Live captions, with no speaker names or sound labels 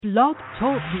Blog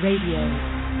Talk Radio.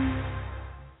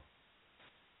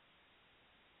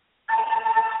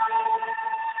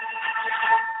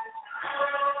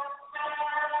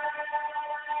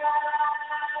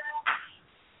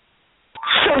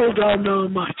 So down now,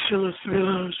 my chillers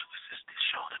thrillers. This is the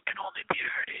show that can only be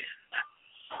heard in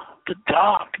the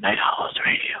Dark Night Owls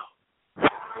Radio.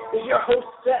 Is your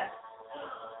hostess,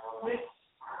 Miss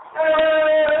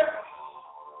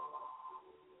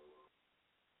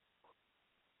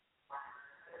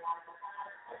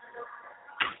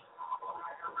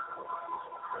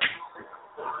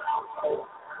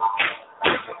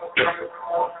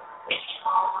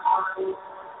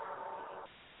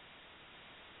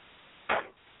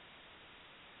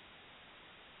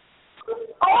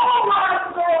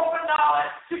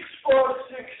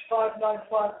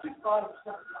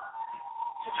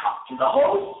to talk to the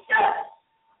host. Yes.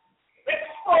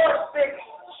 646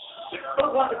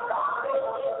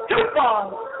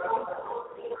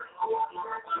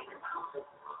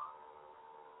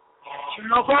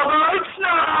 Turn off all the lights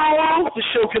now. The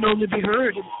show can only be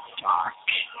heard in the dark.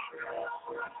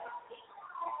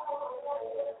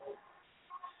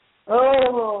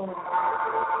 Oh.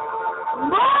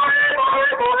 My.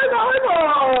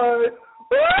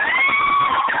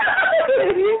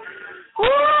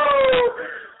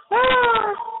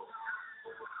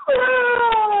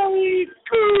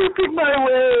 Creeping my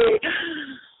way.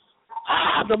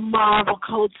 The marble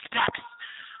code steps.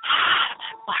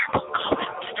 That marble code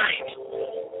tonight.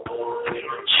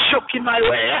 Choking my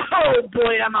way. Oh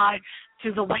boy, am I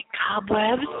through the white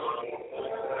cobwebs.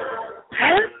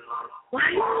 Huh?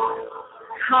 White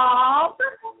cobwebs?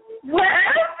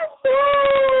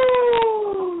 Oh.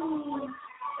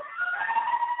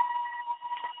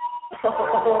 The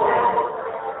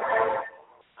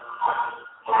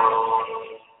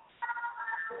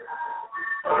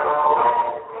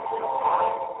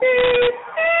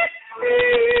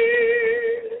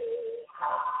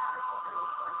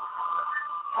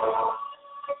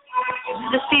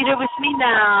theater with me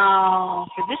now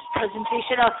for this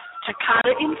presentation of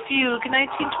Toccata in Fugue,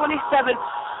 1927.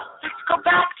 Let's go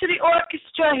back to the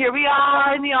orchestra. Here we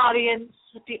are in the audience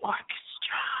with the orchestra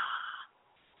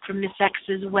from Miss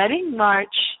X's Wedding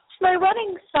March. It's my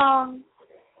wedding song.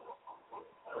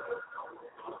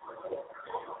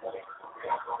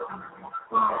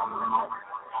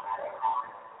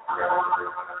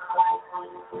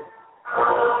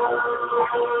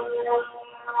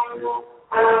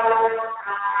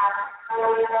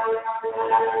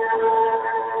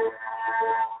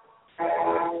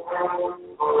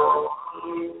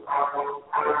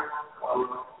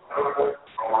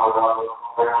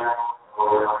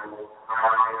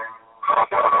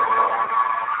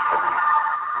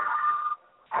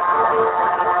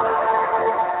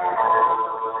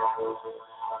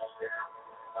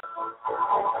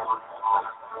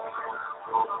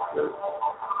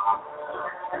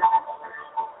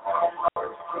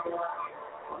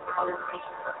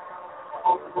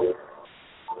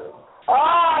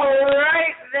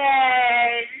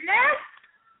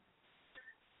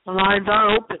 The lines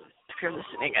are open if you're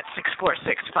listening at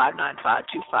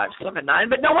 646-595-2579,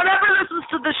 but no one ever listens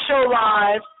to the show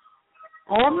live.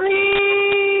 Only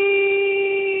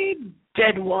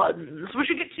dead ones. We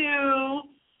should get to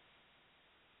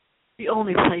the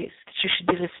only place that you should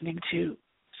be listening to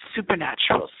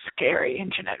supernatural, scary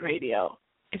internet radio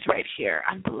is right here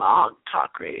on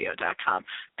blogtalkradio.com.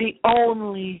 The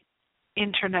only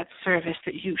internet service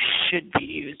that you should be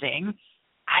using.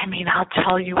 I mean, I'll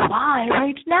tell you why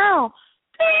right now.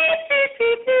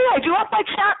 I do have my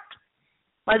chat.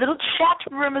 My little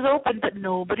chat room is open, but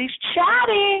nobody's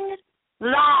chatting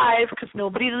live because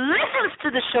nobody listens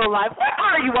to the show live. Where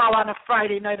are you all on a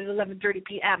Friday night at 11:30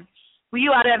 p.m.? Were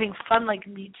you out having fun like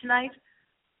me tonight?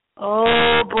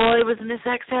 Oh, boy, was Miss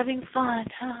X having fun.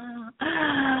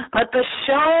 But the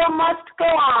show must go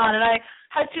on, and I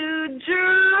had to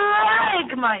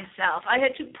drag myself. I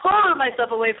had to pull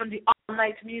myself away from the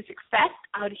all-night music fest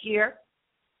out here.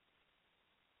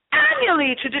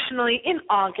 Annually, traditionally, in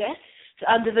August,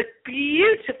 under the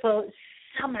beautiful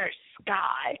summer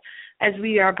sky, as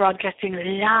we are broadcasting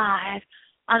live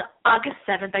on August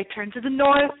 7th, I turn to the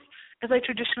north, as I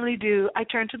traditionally do. I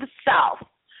turn to the south,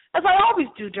 as I always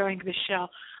do during this show.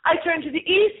 I turn to the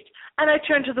east, and I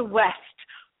turn to the west.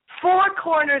 Four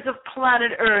corners of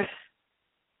planet Earth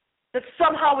that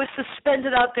somehow is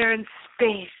suspended out there in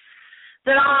space.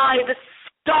 That I, the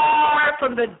star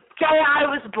from the day I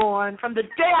was born, from the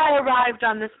day I arrived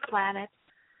on this planet,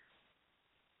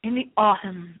 in the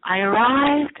autumn, I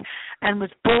arrived and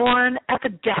was born at the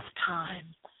death time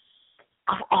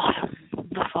of autumn,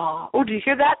 the fall. Oh, do you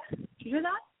hear that? Do you hear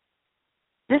that?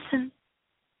 Listen.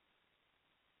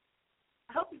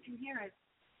 I hope you can hear it.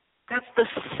 That's the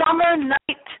summer night.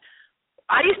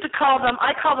 I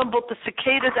call them both the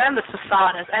cicadas and the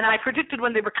cicadas, and I predicted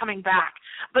when they were coming back.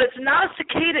 But it's not a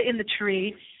cicada in the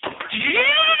tree.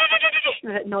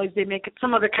 That noise they make, it's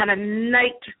some other kind of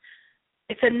night.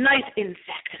 It's a night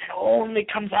insect, and it only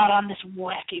comes out on this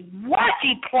wacky,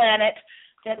 wacky planet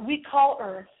that we call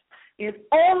Earth. It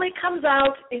only comes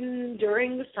out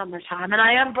during the summertime, and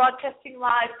I am broadcasting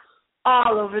live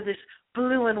all over this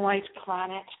blue and white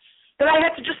planet that I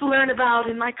had to just learn about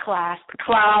in my class, the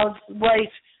clouds,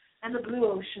 white, and the blue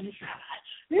ocean.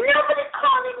 Nobody's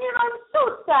calling in. I'm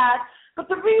so sad. But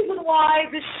the reason why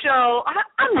this show,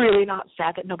 I'm really not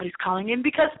sad that nobody's calling in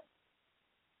because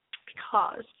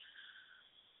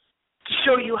to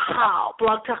show you how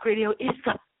Blog Talk Radio is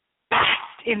the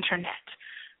best internet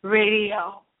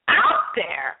radio out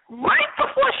there right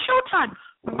before showtime,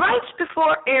 right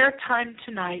before airtime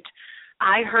tonight.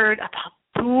 I heard about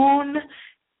Boone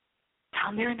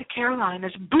down there in the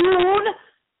Carolinas. Boone,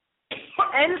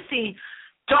 NC,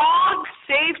 dog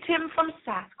saved him from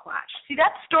Sasquatch. See,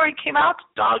 that story came out,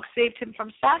 dog saved him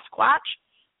from Sasquatch,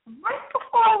 right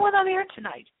before I went on air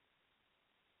tonight.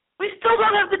 We still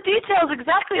don't have the details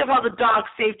exactly of how the dog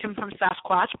saved him from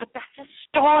Sasquatch, but that's a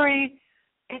story.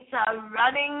 It's a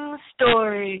running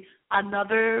story.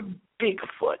 Another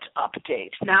Bigfoot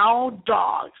update. Now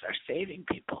dogs are saving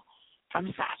people from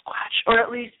Sasquatch, or at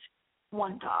least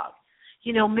one dog.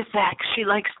 You know, Miss X, she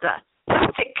likes the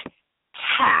thick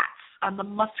tats on the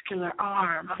muscular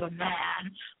arm of a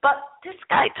man. But this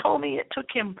guy told me it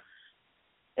took him,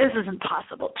 this isn't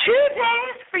possible, 2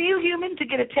 days for you human to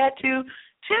get a tattoo.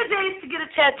 2 days to get a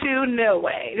tattoo? No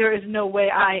way. There is no way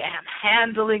I am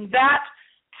handling that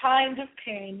kind of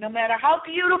pain, no matter how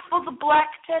beautiful the black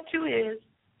tattoo is.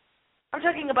 I'm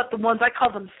talking about the ones, I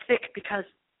call them thick because,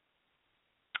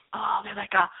 they're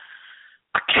like a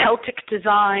Celtic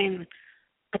design,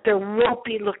 but they're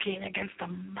ropey looking against the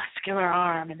muscular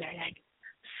arm, and they're like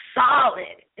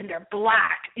solid, and they're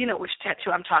black. You know which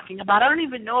tattoo I'm talking about. I don't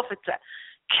even know if it's a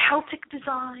Celtic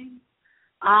design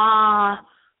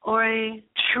or a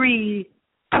tree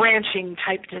branching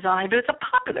type design, but it's a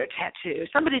popular tattoo.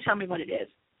 Somebody tell me what it is.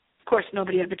 Of course,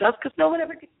 nobody ever does because no one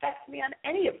ever gets back to me on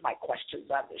any of my questions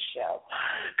on this show.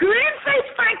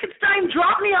 Greenface Frankenstein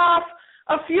dropped me off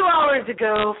a few hours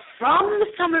ago from the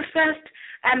Summerfest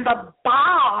and the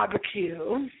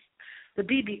barbecue, the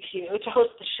BBQ, to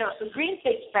host the show. So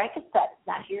Greenface Frankenstein is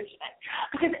not here tonight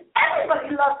because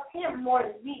everybody loves him more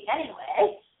than me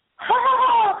anyway.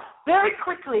 Very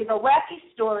quickly, the wacky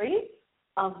story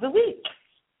of the week.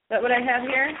 Is that what I have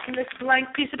here in this blank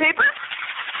piece of paper?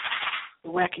 The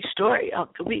wacky story of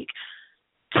the week.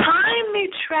 Time may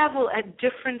travel at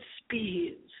different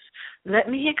speeds. Let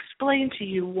me explain to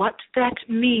you what that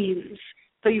means,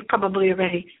 so you've probably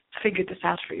already figured this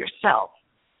out for yourself.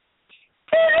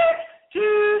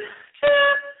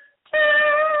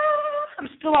 I'm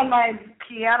still on my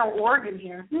piano organ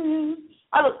here.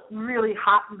 I look really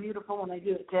hot and beautiful when I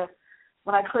do it, too.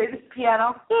 When I play this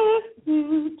piano.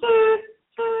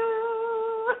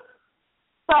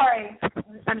 Sorry.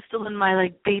 I'm still in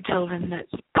my, Beethoven,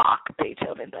 that's Bach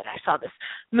Beethoven, but I saw this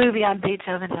movie on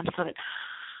Beethoven, and I'm sort of...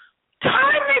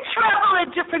 Time may travel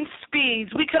at different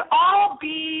speeds. We could all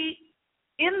be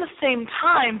in the same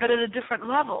time, but at a different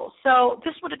level. So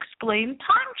this would explain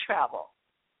time travel.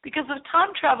 Because if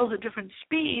time travels at different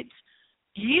speeds,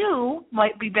 you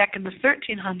might be back in the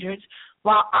 1300s,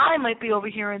 while I might be over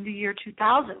here in the year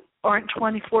 2000, or in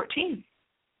 2014,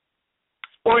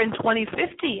 or in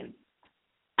 2015.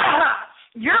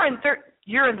 You're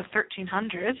in the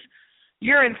 1300s.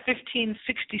 You're in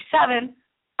 1567.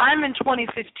 I'm in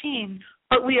 2015,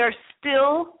 but we are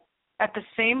still at the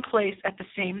same place at the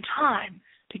same time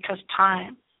because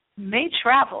time may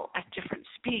travel at different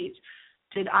speeds.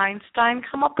 Did Einstein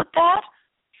come up with that?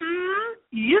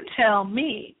 You tell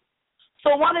me.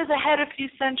 So one is ahead a few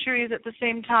centuries at the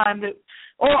same time,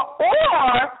 or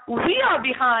we are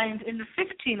behind in the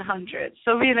 1500s.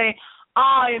 So really,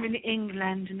 I am in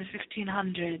England in the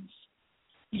 1500s.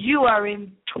 You are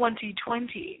in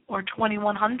 2020 or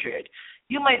 2100.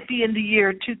 You might be in the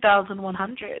year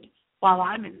 2100 while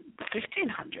I'm in the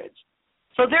 1500s.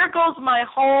 So there goes my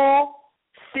whole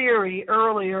theory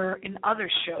earlier in other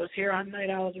shows here on Night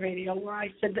Owls Radio where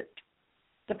I said that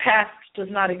the past does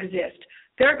not exist.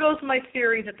 There goes my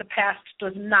theory that the past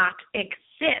does not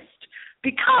exist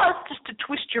because, just to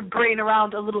twist your brain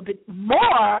around a little bit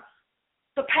more,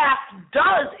 the past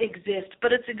does exist,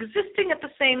 but it's existing at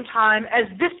the same time as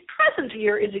this present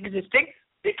year is existing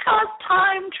because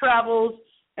time travels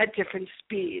at different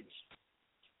speeds.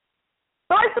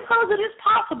 So I suppose it is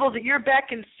possible that you're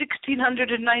back in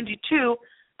 1692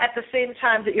 at the same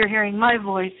time that you're hearing my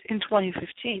voice in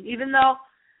 2015, even though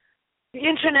the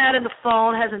internet and the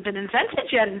phone hasn't been invented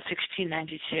yet in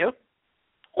 1692.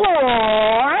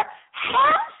 Or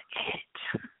has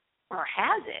it? Or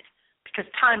has it? Because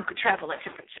time could travel at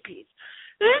different speeds.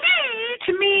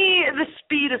 To me, the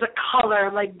speed is a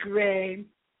color like gray.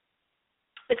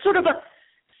 It's sort of a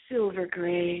silver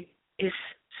gray is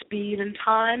speed and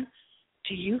time.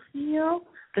 Do you feel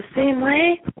the same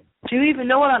way? Do you even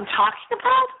know what I'm talking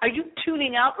about? Are you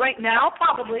tuning out right now?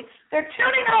 Probably. They're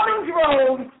tuning out in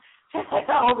droves.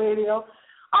 Oh, radio.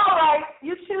 All right,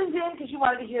 you tuned in because you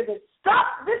wanted to hear this stuff.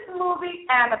 This movie,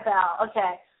 Annabelle.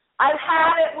 Okay, I've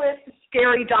had it with the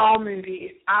scary doll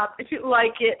movies. If you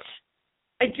like it,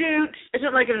 I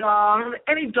don't like it at all. I don't have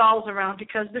any dolls around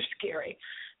because they're scary.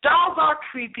 Dolls are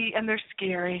creepy and they're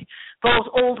scary. Those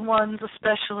old ones,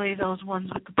 especially those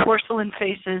ones with the porcelain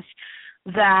faces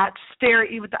that stare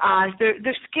at you with the eyes,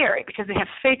 they're scary because they have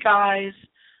fake eyes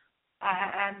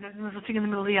and there's a thing in the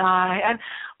middle of the eye. And,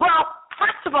 well,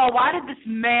 first of all, why did this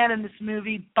man in this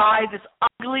movie buy this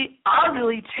ugly,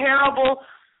 terrible,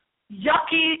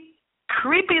 yucky,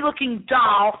 creepy-looking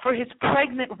doll for his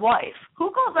pregnant wife?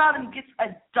 Who goes out and gets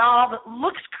a doll that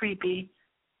looks creepy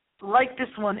like this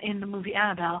one in the movie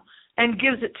Annabelle and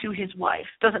gives it to his wife?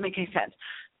 Doesn't make any sense.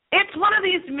 It's one of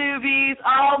these movies,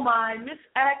 oh my, Miss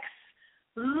X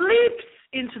leaps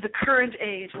into the current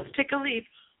age. Let's take a leap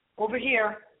over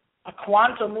here, a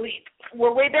quantum leap.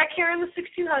 We're way back here in the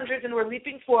 1600s and we're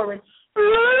leaping forward.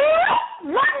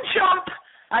 One jump.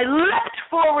 I leapt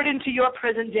forward into your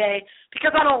present day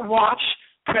because I don't watch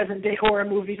present day horror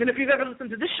movies. And if you've ever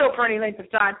listened to this show for any length of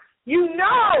time, you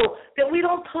know that we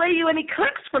don't play you any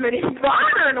clips from any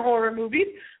modern horror movies.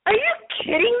 Are you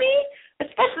kidding me?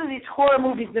 Especially these horror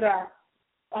movies that are...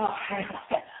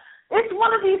 It's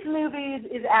one of these movies,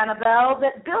 is Annabelle,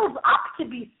 that builds up to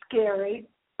be scary,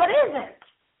 but isn't.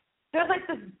 There's like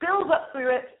this build up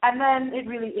through it, and then it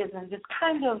really isn't. It's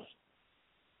kind of...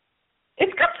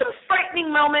 It's got some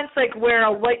frightening moments, like where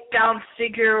a white gown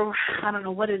figure, I don't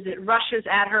know, what is it, rushes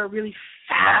at her really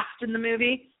fast in the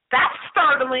movie. That's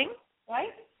startling,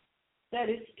 right? That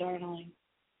is startling.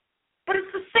 But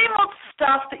it's the same old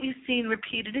stuff that you've seen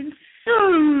repeated in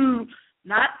so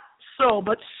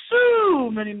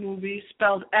many movies,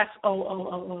 spelled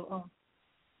S-O-O-O-O-O.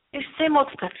 It's the same old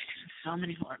stuff in so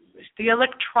many horror movies. The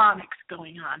electronics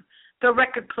going on. The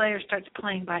record player starts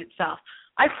playing by itself.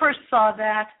 I first saw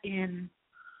that in,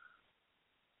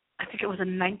 I think it was a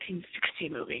 1960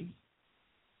 movie.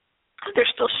 They're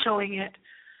still showing it.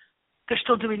 They're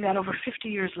still doing that over 50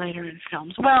 years later in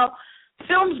films. Well,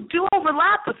 films do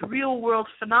overlap with real-world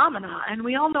phenomena, and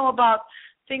we all know about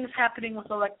things happening with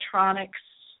electronics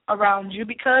around you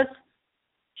because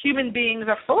human beings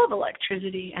are full of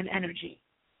electricity and energy.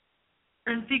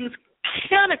 And things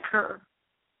can occur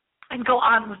and go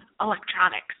on with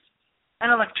electronics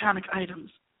and electronic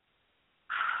items.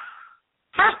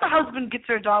 First, the husband gets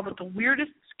her doll with the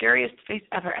weirdest, scariest face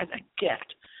ever as a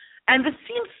gift. And this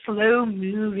seems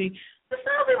slow-moving. This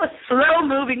movie was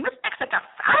slow-moving. This makes like I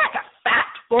had to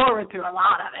fast-forward through a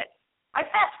lot of it. I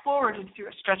fast-forwarded through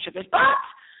a stretch of it, but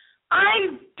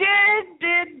I did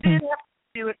have to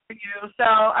do it for you. So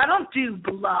I don't do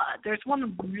blood. There's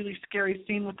one really scary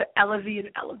scene with the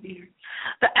elevator.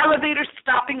 The elevator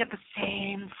stopping at the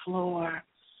same floor.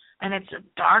 And it's a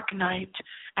dark night,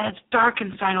 and it's dark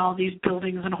inside all these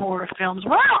buildings and horror films.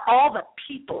 Where are all the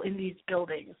people in these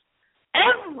buildings?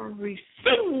 Every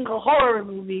single horror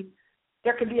movie,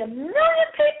 there could be 1 million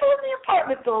people in the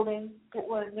apartment building, but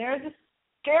when there's a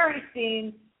scary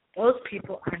scene, those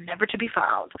people are never to be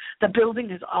found. The building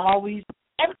is always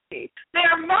empty. They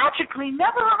are magically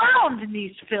never around in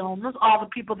these films, all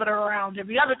the people that are around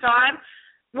every other time.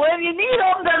 When you need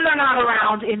them, then they're not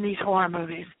around in these horror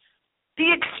movies.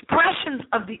 The expressions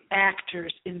of the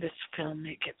actors in this film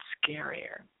make it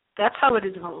scarier. That's how it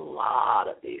is in a lot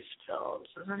of these films,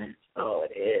 isn't it? Oh,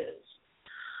 it is.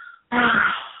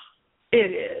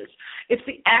 It is. It's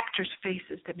the actors'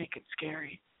 faces that make it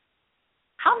scary.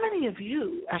 How many of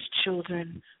you, as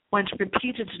children, went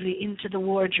repeatedly into the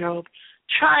wardrobe,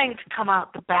 trying to come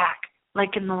out the back,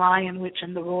 like in The Lion, Witch,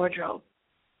 and the Wardrobe?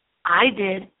 I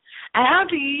did. And how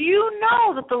do you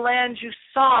know that the land you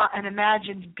saw and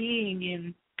imagined being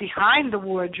in behind the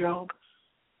wardrobe,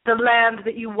 the land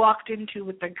that you walked into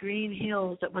with the green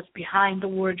hills that was behind the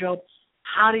wardrobe,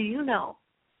 how do you know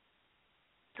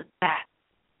that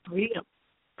that's real?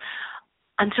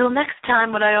 Until next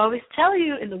time, what I always tell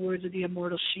you, in the words of the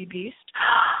immortal she-beast,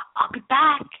 I'll be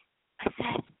back. I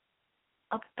said,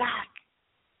 I'll be back.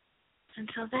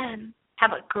 Until then,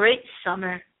 Have a great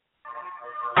summer.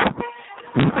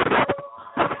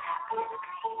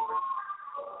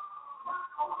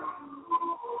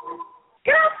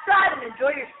 Get outside and enjoy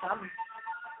your summer.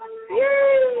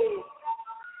 Yay!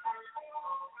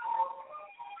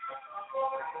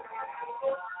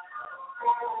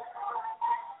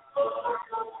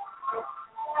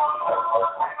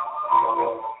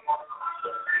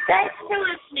 Thanks for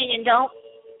listening, and don't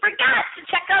forget to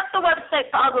check out the website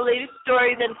for all the latest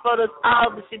stories and photos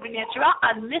of the Supernatural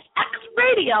on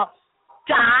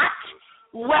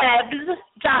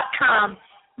MissXradio.webs.com.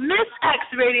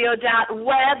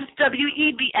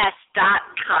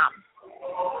 MissXradio.webs.com.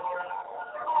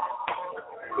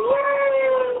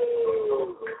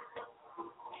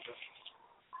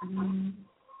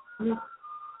 Yay!